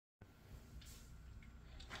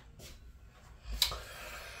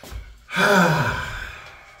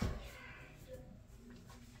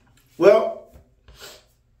Well,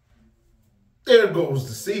 there goes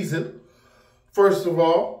the season. First of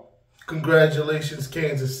all, congratulations,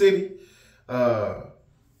 Kansas City.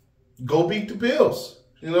 Go beat the Bills.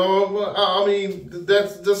 You know, I mean,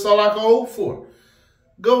 that's all I can hope for.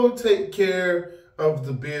 Go take care of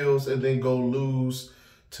the Bills and then go lose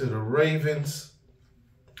to the Ravens.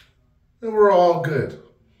 And we're all good.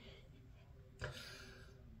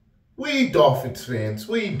 We Dolphins fans,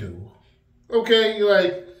 we do. Okay?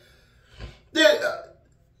 Like,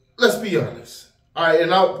 let's be honest. All right,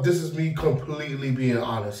 and this is me completely being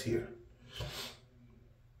honest here.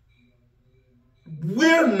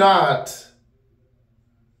 We're not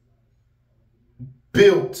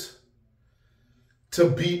built to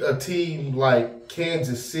beat a team like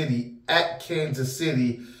Kansas City at Kansas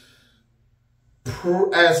City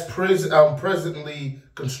as presently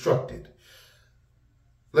constructed.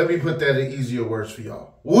 Let me put that in easier words for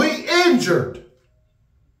y'all. We injured.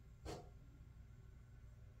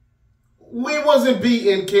 We wasn't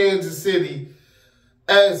beating Kansas City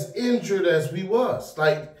as injured as we was.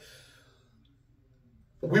 Like,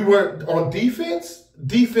 we weren't on defense.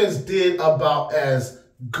 Defense did about as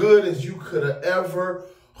good as you could have ever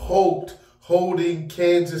hoped, holding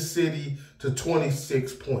Kansas City to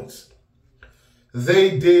 26 points.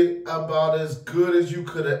 They did about as good as you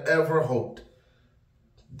could have ever hoped.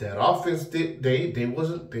 That offense they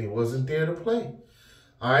wasn't there to play.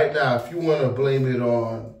 All right, now if you want to blame it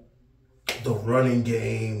on the running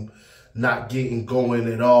game not getting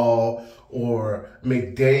going at all, or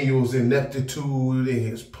McDaniel's ineptitude in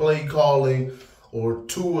his play calling, or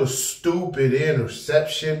Tua's stupid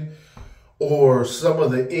interception, or some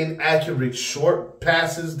of the inaccurate short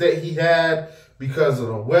passes that he had because of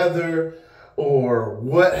the weather, or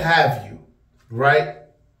what have you, right?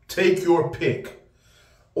 Take your pick.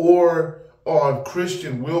 Or on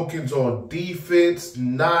Christian Wilkins on defense,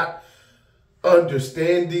 not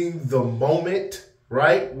understanding the moment,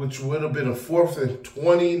 right? Which would have been a 4th and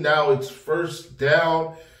 20. Now it's 1st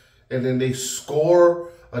down, and then they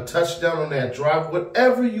score a touchdown on that drive.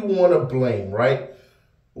 Whatever you want to blame, right?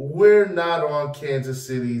 We're not on Kansas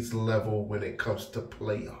City's level when it comes to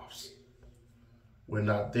playoffs. We're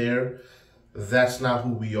not there. That's not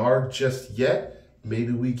who we are just yet.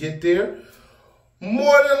 Maybe we get there.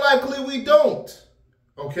 More than likely we don't.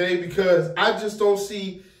 Okay? Because I just don't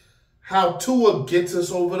see how Tua gets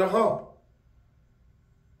us over the hump.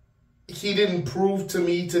 He didn't prove to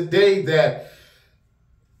me today that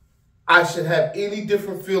I should have any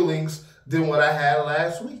different feelings than what I had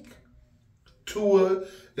last week. Tua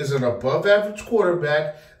is an above-average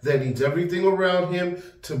quarterback that needs everything around him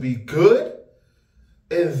to be good,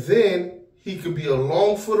 and then he could be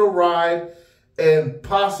along for the ride and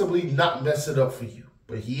possibly not mess it up for you.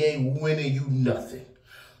 But he ain't winning you nothing.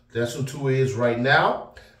 That's what Tua is right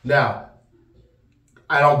now. Now,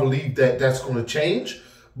 I don't believe that that's going to change,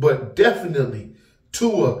 but definitely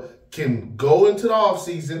Tua can go into the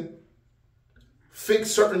offseason, fix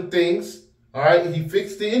certain things. All right, he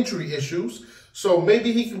fixed the injury issues, so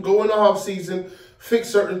maybe he can go in the offseason, fix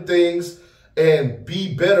certain things, and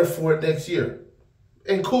be better for it next year.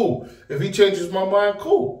 And cool. If he changes my mind,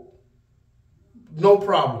 cool. No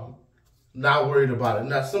problem. Not worried about it.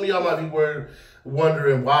 Now, some of y'all might be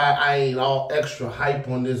wondering why I ain't all extra hype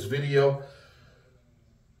on this video.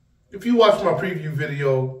 If you watch my preview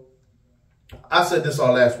video, I said this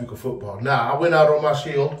all last week of football. Now, I went out on my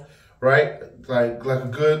shield, right? Like a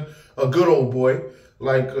good old boy,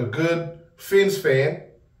 like a good Fins fan.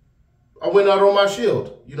 I went out on my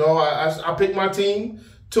shield. You know, I picked my team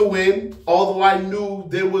to win, although I knew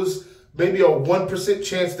there was maybe a 1%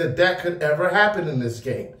 chance that could ever happen in this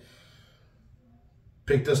game.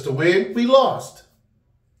 Picked us to win, we lost.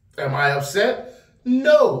 Am I upset?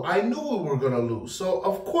 No, I knew we were going to lose. So,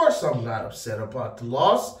 of course, I'm not upset about the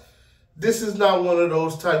loss. This is not one of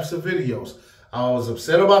those types of videos. I was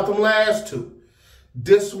upset about them last two.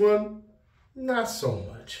 This one, not so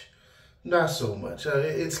much. Not so much.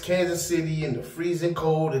 It's Kansas City in the freezing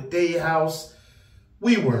cold at their house.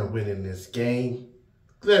 We weren't winning this game.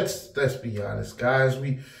 Let's be honest, guys.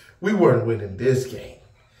 We weren't winning this game.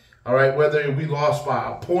 All right, whether we lost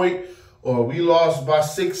by a point or we lost by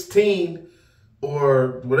 16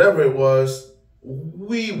 or whatever it was,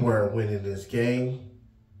 we weren't winning this game.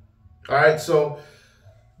 All right, so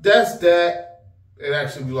that's that. And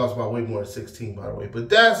actually, we lost by way more than 16, by the way. But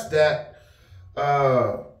that's that.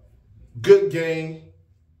 Good game.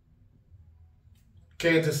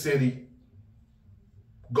 Kansas City.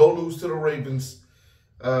 Go lose to the Ravens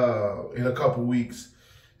in a couple weeks.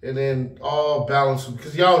 And then all balanced,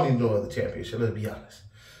 because y'all don't need no other championship, let's be honest.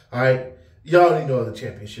 All right? Y'all already know the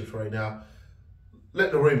championships right now.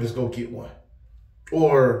 Let the Ravens go get one.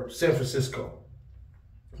 Or San Francisco.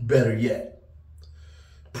 Better yet.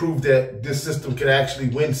 Prove that this system can actually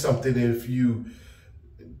win something if you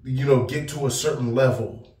get to a certain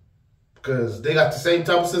level. Because they got the same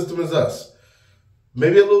type of system as us.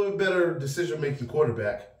 Maybe a little bit better decision-making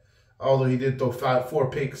quarterback. Although he did throw 4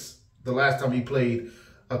 picks the last time he played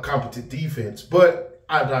a competent defense. But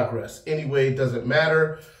I digress. Anyway, it doesn't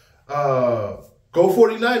matter. Go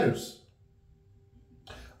 49ers.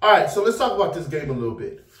 All right, so let's talk about this game a little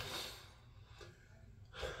bit.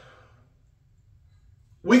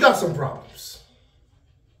 We got some problems.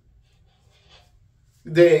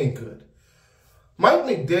 They ain't good. Mike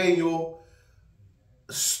McDaniel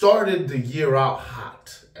started the year out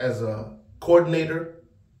hot as a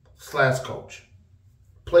coordinator/coach.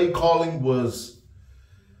 Play calling was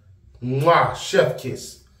chef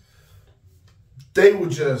kiss. They were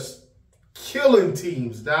just killing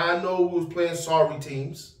teams. Now, I know we was playing sorry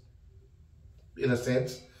teams, in a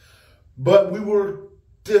sense, but we were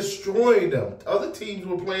destroying them. Other teams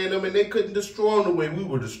were playing them, and they couldn't destroy them the way we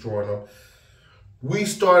were destroying them. We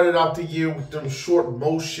started out the year with them short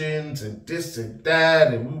motions and this and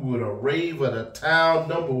that, and we were the rave of the town,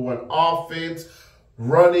 #1 offense,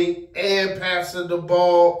 running and passing the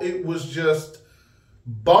ball. It was just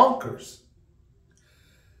bonkers.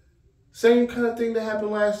 Same kind of thing that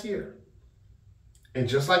happened last year. And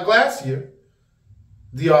just like last year,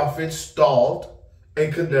 the offense stalled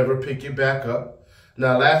and could never pick it back up.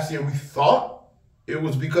 Now, last year we thought it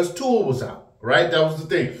was because Tua was out. Right? That was the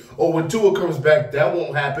thing. Oh, when Tua comes back, that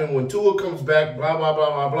won't happen. When Tua comes back, blah, blah,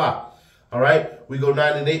 blah, blah, blah. All right? We go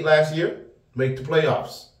 9-8 last year, make the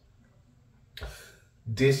playoffs.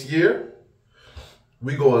 This year,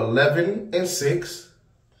 we go 11-6.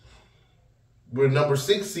 We're number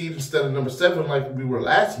 6 seed instead of number 7 like we were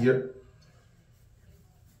last year.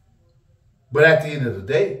 But at the end of the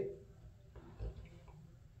day,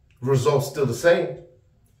 results still the same.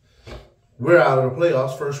 We're out of the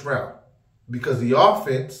playoffs first round. Because the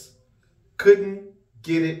offense couldn't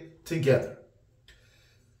get it together.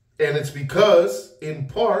 And it's because, in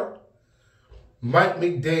part, Mike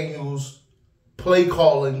McDaniel's play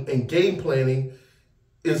calling and game planning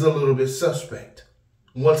is a little bit suspect.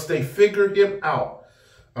 Once they figure him out,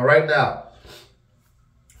 all right, now,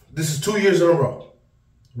 this is 2 years in a row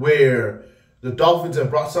where the Dolphins have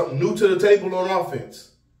brought something new to the table on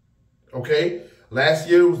offense. Okay? Last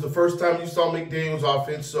year was the first time you saw McDaniel's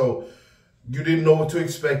offense, so you didn't know what to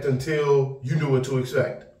expect until you knew what to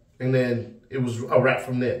expect. And then it was a wrap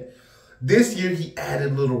from there. This year, he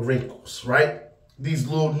added little wrinkles, right? These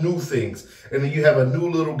little new things. And then you have a new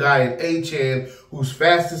little guy in A-Chan who's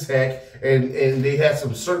fast as heck. And they had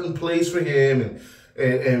some certain plays for him.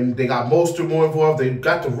 And they got Mostert more involved. They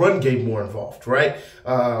got the run game more involved, right?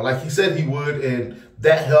 Like he said he would. And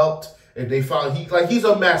that helped. And they found he's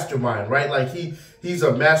a mastermind, right? Like he's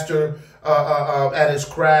a master at his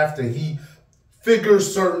craft. And he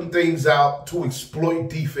figures certain things out to exploit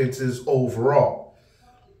defenses overall.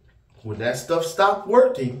 When that stuff stopped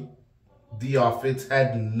working, the offense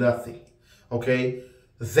had nothing, okay?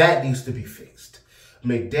 That needs to be fixed.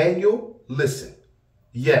 McDaniel, listen,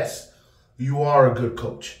 yes, you are a good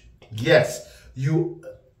coach. Yes, you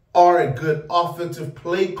are a good offensive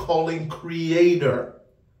play calling creator.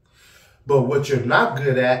 But what you're not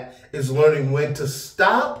good at is learning when to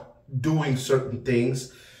stop doing certain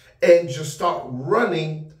things and just start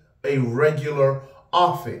running a regular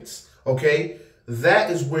offense, okay?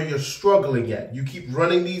 That is where you're struggling at. You keep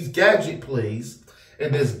running these gadget plays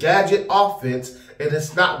and this gadget offense, and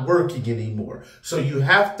it's not working anymore. So you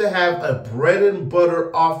have to have a bread and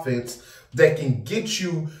butter offense that can get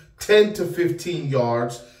you 10 to 15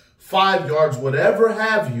 yards, 5 yards, whatever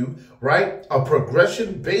have you, right? A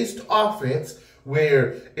progression-based offense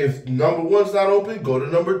where if number 1's not open, go to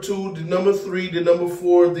number 2, to number 3, to number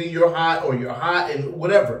 4, then you're hot or you're hot and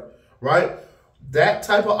whatever, right? That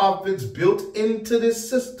type of offense built into this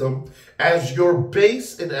system as your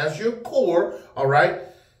base and as your core, all right?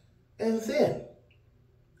 And then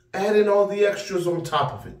add in all the extras on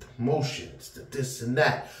top of it, the motions, the this and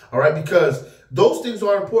that, all right? Because those things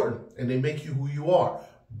are important and they make you who you are.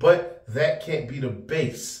 But that can't be the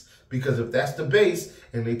base. Because if that's the base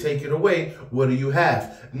and they take it away, what do you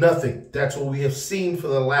have? Nothing. That's what we have seen for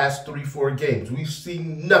the last 3-4 games. We've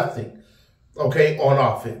seen nothing, okay, on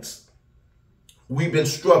offense. We've been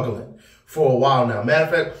struggling for a while now. Matter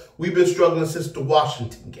of fact, we've been struggling since the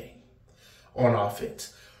Washington game on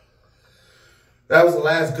offense. That was the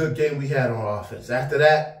last good game we had on offense. After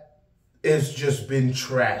that, it's just been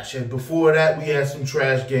trash. And before that, we had some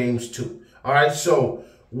trash games too. All right, so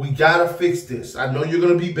we got to fix this. I know you're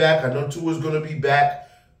going to be back. I know Tua's going to be back.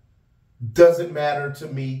 Doesn't matter to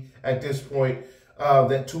me at this point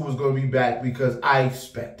that Tua's going to be back because I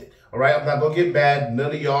expect it. All right, I'm not going to get mad.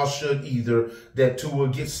 None of y'all should either that Tua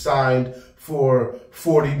gets signed for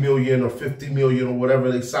 $40 million or $50 million or whatever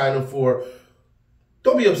they sign him for.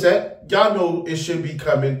 Don't be upset. Y'all know it should be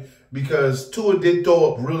coming because Tua did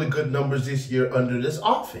throw up really good numbers this year under this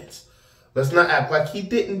offense. Let's not act like he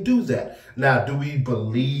didn't do that. Now, do we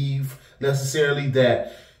believe necessarily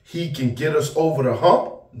that he can get us over the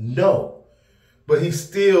hump? No. But he's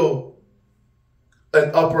still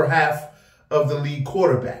an upper half of the league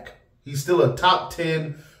quarterback. He's still a top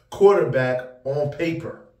 10 quarterback on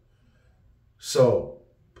paper. So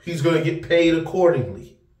he's going to get paid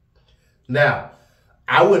accordingly. Now,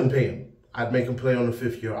 I wouldn't pay him. I'd make him play on the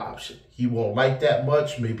fifth-year option. He won't like that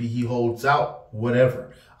much. Maybe he holds out,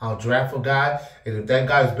 whatever. I'll draft a guy, and if that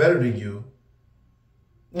guy's better than you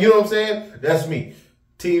know what I'm saying? That's me.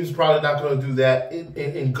 Teams probably not going to do that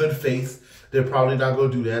in good faith. They're probably not going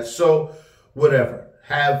to do that. So, whatever.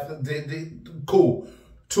 Cool.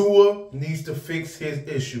 Tua needs to fix his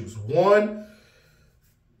issues. One,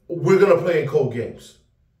 we're going to play in cold games.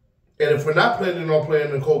 And if we're not planning on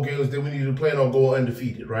playing in cold games, then we need to plan on going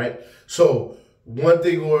undefeated, right? So, one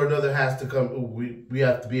thing or another has to come. We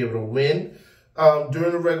have to be able to win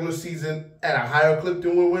during the regular season at a higher clip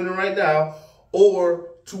than we're winning right now, or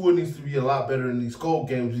Tua needs to be a lot better in these cold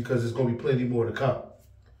games because there's going to be plenty more to come.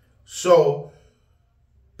 So,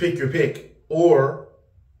 pick your pick. Or,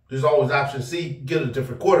 there's always option C, get a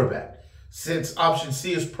different quarterback. Since option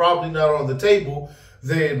C is probably not on the table,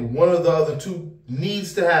 then one of the other two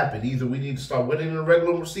needs to happen. Either we need to start winning in the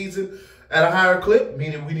regular season at a higher clip,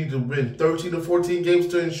 meaning we need to win 13 or 14 games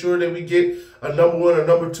to ensure that we get a number 1 or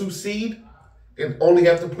number 2 seed and only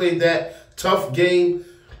have to play that tough game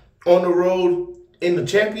on the road in the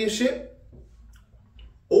championship.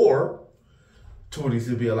 Or Tua needs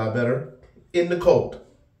to be a lot better in the cold.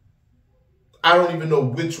 I don't even know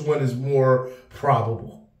which one is more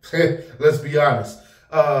probable. Let's be honest.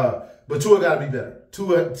 But Tua got to be better.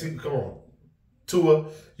 Come on. Tua,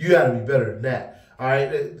 you got to be better than that. All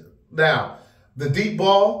right? Now, the deep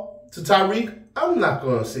ball to Tyreek, I'm not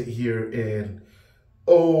going to sit here and,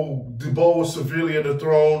 the ball was severely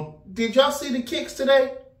underthrown. Did y'all see the kicks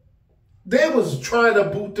today? They was trying to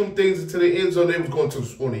boot them things into the end zone. They was going to the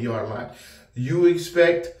 20-yard line. You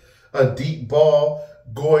expect a deep ball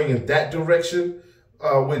going in that direction,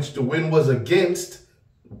 which the wind was against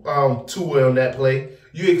Tua on that play.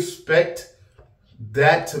 You expect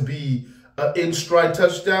that to be an in-stride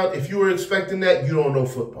touchdown. If you were expecting that, you don't know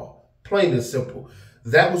football. Plain and simple.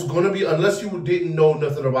 That was going to be, unless you didn't know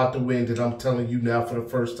nothing about the wind, and I'm telling you now for the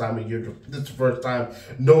first time in your, this is the first time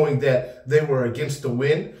knowing that they were against the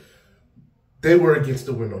wind. They were against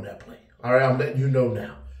the wind on that play. All right, I'm letting you know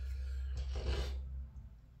now.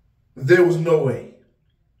 There was no way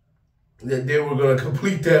that they were going to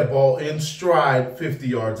complete that ball in stride 50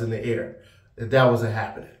 yards in the air. That wasn't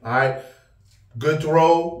happening. All right. Good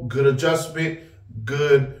throw, good adjustment,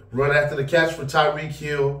 good run after the catch for Tyreek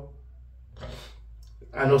Hill.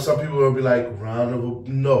 I know some people will be like,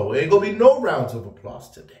 no, ain't going to be no rounds of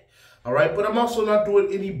applause today. All right. But I'm also not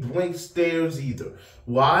doing any blank stares either.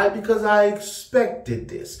 Why? Because I expected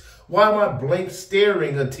this. Why am I blank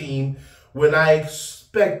staring a team when I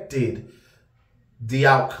expected the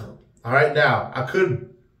outcome? All right. Now, I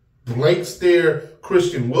could blank stare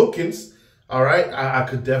Christian Wilkins. All right, I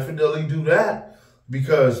could definitely do that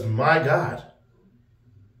because, my God,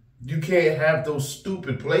 you can't have those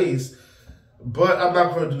stupid plays, but I'm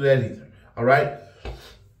not going to do that either, all right?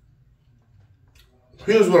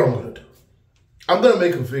 Here's what I'm going to do. I'm going to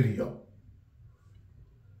make a video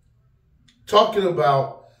talking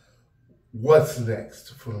about what's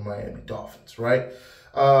next for the Miami Dolphins, right?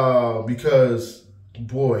 Because,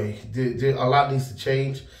 boy, a lot needs to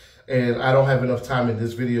change. And I don't have enough time in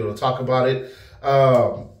this video to talk about it.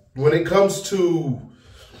 When it comes to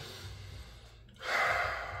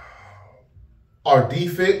our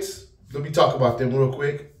defense, let me talk about them real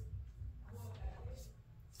quick.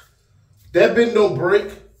 There been no break.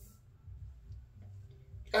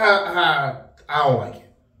 I don't like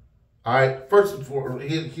it. All right. First and foremost,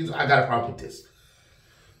 I got a problem with this.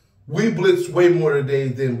 We blitzed way more today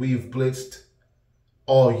than we've blitzed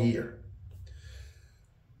all year.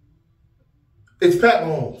 It's Pat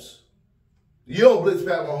Mahomes. You don't blitz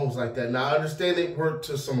Pat Mahomes like that. Now, I understand it worked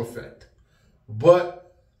to some effect.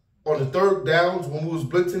 But on the third downs, when we was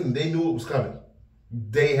blitzing, they knew it was coming.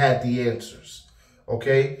 They had the answers.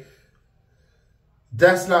 Okay?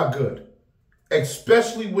 That's not good.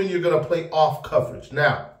 Especially when you're going to play off coverage.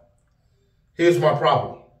 Now, here's my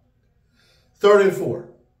problem. 3rd and 4,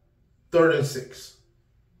 3rd and 6,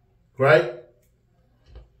 right?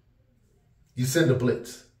 You send a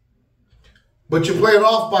blitz. But you're playing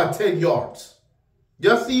off by 10 yards.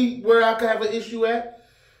 Y'all see where I could have an issue at?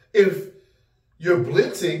 If you're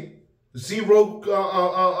blitzing,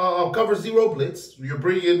 cover zero blitz, you're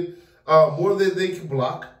bringing more than they can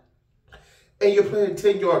block, and you're playing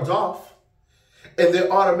 10 yards off, and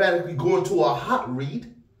they're automatically going to a hot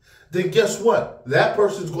read, then guess what? That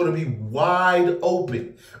person's going to be wide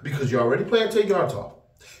open because you're already playing 10 yards off.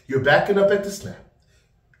 You're backing up at the snap,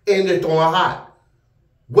 and they're throwing hot.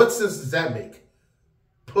 What sense does that make?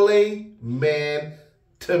 Play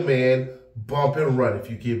man-to-man, bump and run. If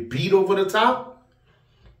you get beat over the top,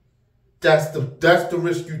 that's the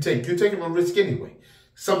risk you take. You're taking a risk anyway.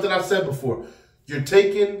 Something I've said before. You're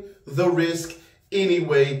taking the risk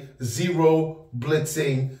anyway. Zero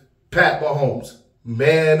blitzing Pat Mahomes.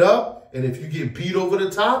 Man up, and if you get beat over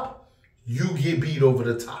the top, you get beat over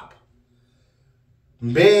the top.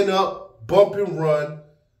 Man up, bump and run,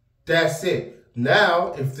 that's it.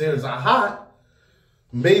 Now, if there's a hot,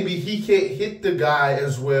 maybe he can't hit the guy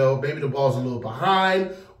as well. Maybe the ball's a little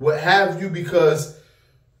behind, what have you, because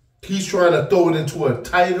he's trying to throw it into a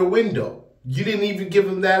tighter window. You didn't even give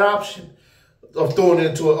him that option of throwing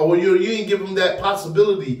it into you didn't give him that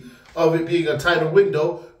possibility of it being a tighter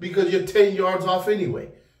window because you're 10 yards off anyway.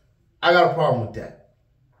 I got a problem with that.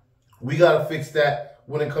 We got to fix that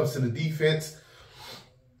when it comes to the defense.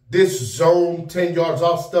 This zone 10 yards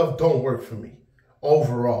off stuff don't work for me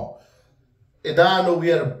overall. And now I know we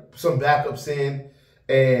had some backups in,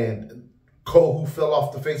 and Cole, who fell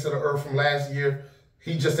off the face of the earth from last year,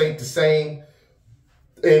 he just ain't the same.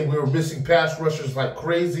 And we were missing pass rushers like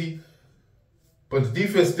crazy. But the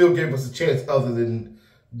defense still gave us a chance other than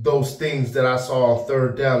those things that I saw on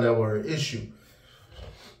 3rd down that were an issue.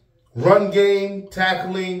 Run game,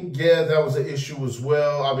 tackling, yeah, that was an issue as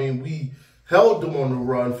well. I mean, we held them on the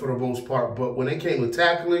run for the most part, but when it came to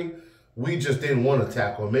tackling, we just didn't want to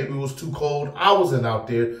tackle. Maybe it was too cold. I wasn't out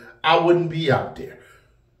there. I wouldn't be out there.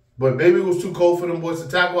 But maybe it was too cold for them boys to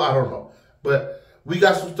tackle. I don't know. But we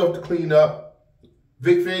got some stuff to clean up.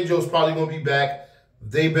 Vic Fangio's probably going to be back.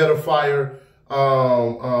 They better fire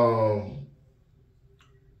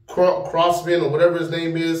Crossman or whatever his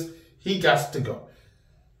name is. He got to go.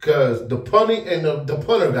 Because the punting and the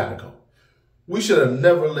punter got to go. We should have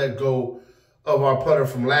never let go of our punter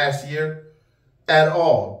from last year at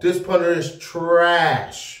all. This punter is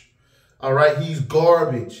trash. All right? He's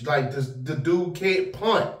garbage. Like, the dude can't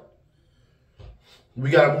punt. We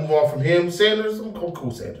got to move on from him. Sanders, I'm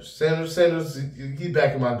cool Sanders. Sanders, he's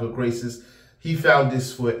back in my good graces. He found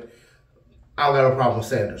his foot. I don't got a problem with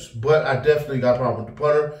Sanders. But I definitely got a problem with the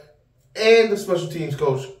punter and the special teams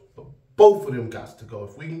coach. Both of them got to go.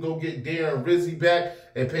 If we can go get Darren Rizzi back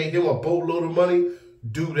and pay him a boatload of money,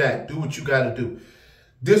 do that. Do what you got to do.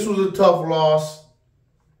 This was a tough loss.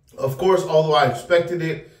 Of course, although I expected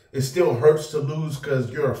it, it still hurts to lose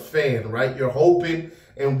because you're a fan, right? You're hoping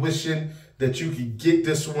and wishing that you could get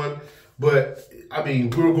this one. But, I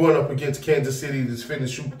mean, we were going up against Kansas City, this defending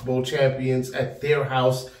Super Bowl champions, at their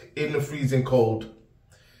house in the freezing cold.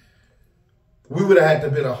 We would have had to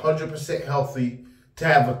have been 100% healthy to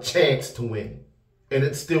have a chance to win. And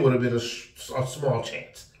it still would have been a small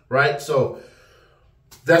chance, right? So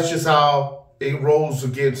that's just how it rolls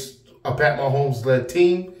against a Pat Mahomes-led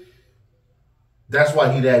team. That's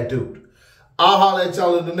why he that dude. I'll holler at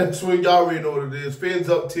y'all in the next one. Y'all already know what it is. Fins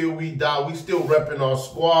up till we die. We still repping our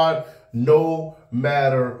squad no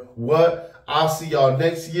matter what. I'll see y'all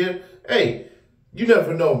next year. Hey, you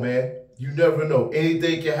never know, man. You never know.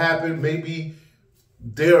 Anything can happen. Maybe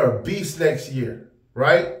they're a beast next year.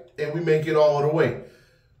 Right? And we make it all the way.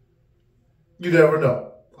 You never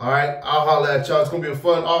know. All right? I'll holler at y'all. It's going to be a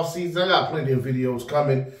fun offseason. I got plenty of videos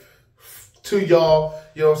coming to y'all.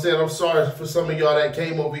 You know what I'm saying? I'm sorry for some of y'all that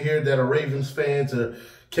came over here that are Ravens fans or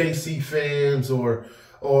KC fans or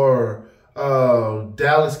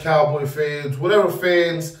Dallas Cowboy fans, whatever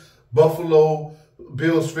fans, Buffalo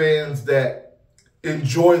Bills fans that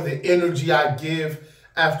enjoy the energy I give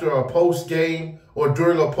after a post-game or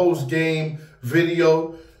during a post-game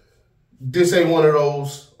video. This ain't one of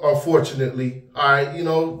those, unfortunately. All right, you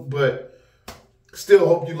know, but still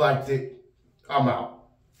hope you liked it. I'm out.